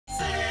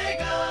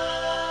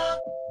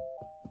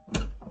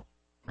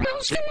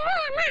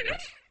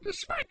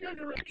Despite your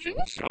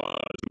directions.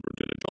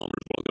 Superintendent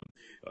Chalmers, welcome.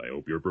 I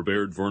hope you're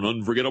prepared for an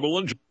unforgettable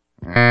lunch.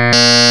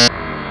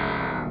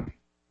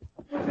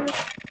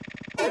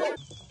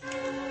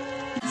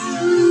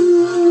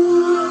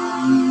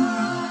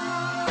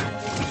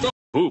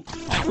 Poop.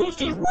 The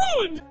roast is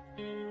ruined!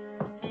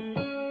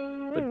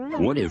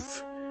 But what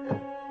if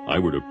I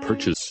were to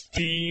purchase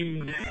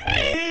steamed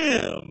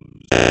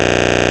hams?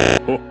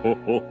 Ho, ho,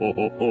 ho, ho,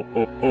 ho, ho,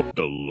 ho, ho.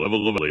 The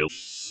level of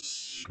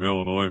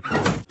Illinois.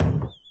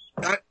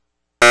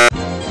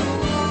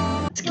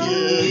 It's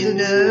good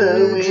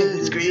enough with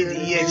his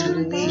crazy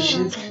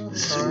explanations. The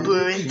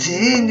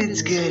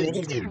superintendent's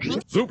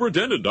good.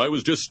 Superintendent, I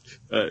was just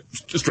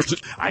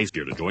I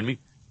scared to join me.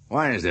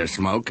 Why is there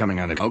smoke coming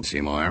out of Coke,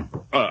 Seymour?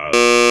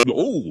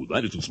 Oh,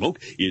 that isn't smoke.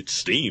 It's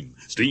steam.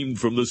 Steam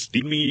from the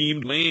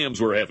steamed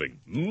lambs we're having.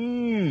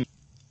 Mmm.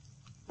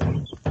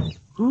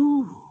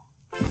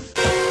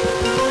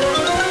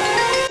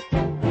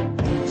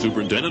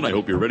 Superintendent, I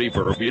hope you're ready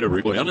for a bit of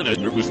requirement.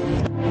 It was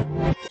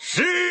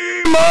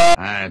Seymour!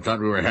 I thought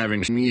we were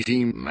having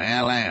steamed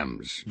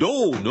lambs.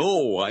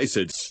 No, I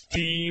said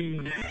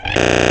steamed.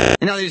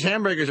 You know, these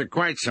hamburgers are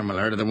quite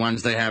similar to the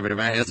ones they have at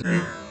Vast.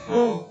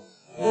 Oh,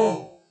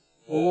 no.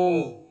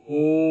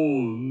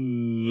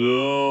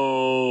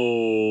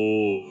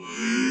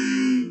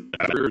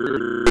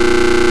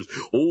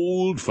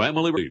 Old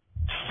family.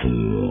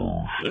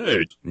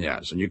 Hey.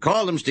 Yes, and you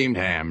call them steamed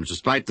hams,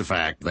 despite the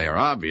fact they are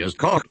obvious.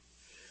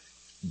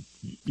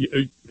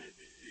 You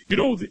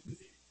know,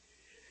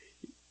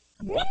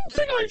 one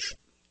thing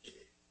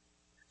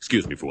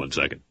Excuse me for 1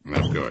 second.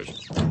 Of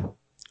course.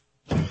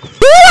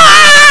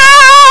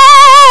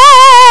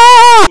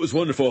 It was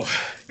wonderful.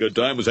 Good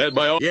time was had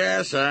by all.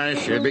 Yes, I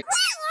should be.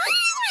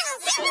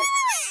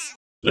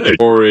 Hey,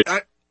 Sayori.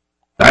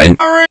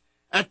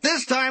 At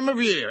this time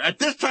of year, at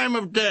this time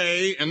of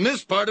day, in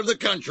this part of the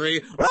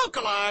country,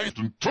 localized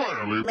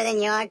entirely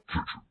within your...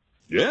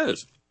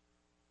 Yes.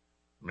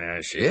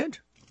 That's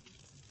it?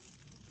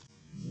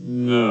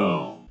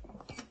 No.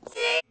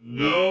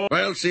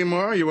 Well,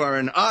 Seymour, you are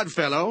an odd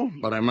fellow,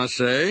 but I must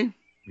say,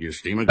 you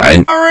steam a...